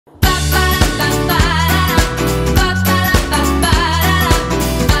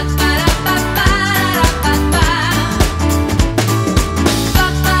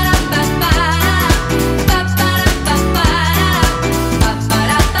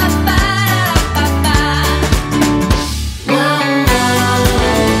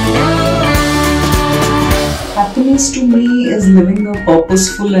Happiness to me is living a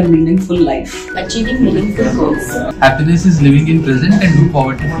purposeful and meaningful life. Achieving meaningful goals. Happiness is living in present and look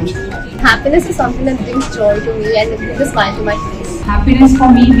forward to future. Happiness is something that brings joy to me and it brings a smile to my face. Happiness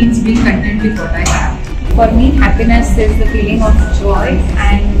for me means being content with what I have. For me, happiness is the feeling of joy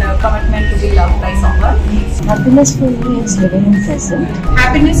and commitment to be loved by someone. Happiness for me is living in present.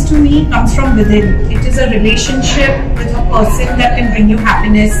 Happiness to me comes from within. It is a relationship with a person that can bring you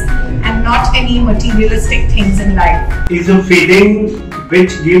happiness and not any materialistic things in life. Is a feeling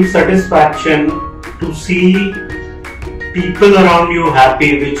which gives satisfaction to see people around you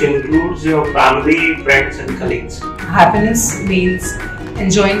happy, which includes your family, friends and colleagues. Happiness means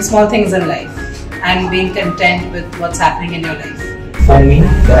enjoying small things in life and being content with what's happening in your life. For me,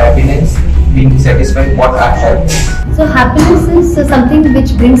 the happiness being satisfied what I have. So happiness is something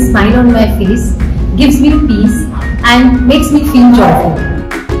which brings smile on my face, gives me peace and makes me feel joyful.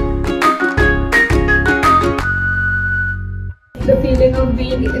 The feeling of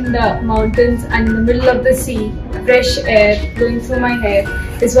being in the mountains and in the middle of the sea, fresh air going through my hair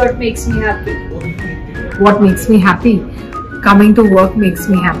is what makes me happy. What makes me happy? Coming to work makes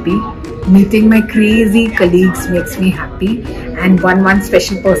me happy. Meeting my crazy colleagues makes me happy. And one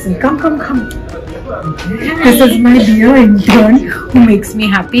special person, come. This is my dear intern who makes me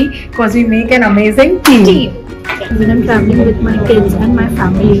happy because we make an amazing team. When I'm traveling with my kids and my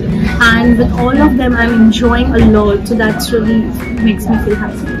family, and with all of them I'm enjoying a lot, so that's really makes me feel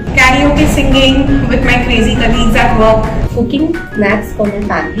happy. Karaoke singing with my crazy colleagues at work. Cooking snacks for my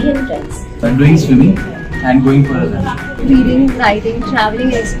family and friends. I'm doing swimming and going for a run. Reading, writing,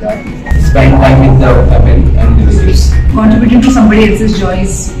 traveling, exploring. Spend time with the family and relatives. Contributing to somebody else's joy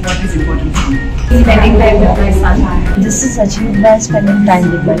is what is important for me. Spending time with my son. This is achieved by spending time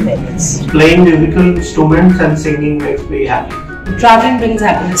with my parents. Playing musical instruments and singing makes me happy. Traveling brings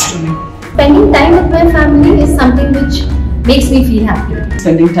happiness to me. Spending time with my family is something which makes me feel happy.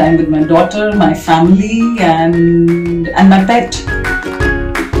 Spending time with my daughter, my family and my pet.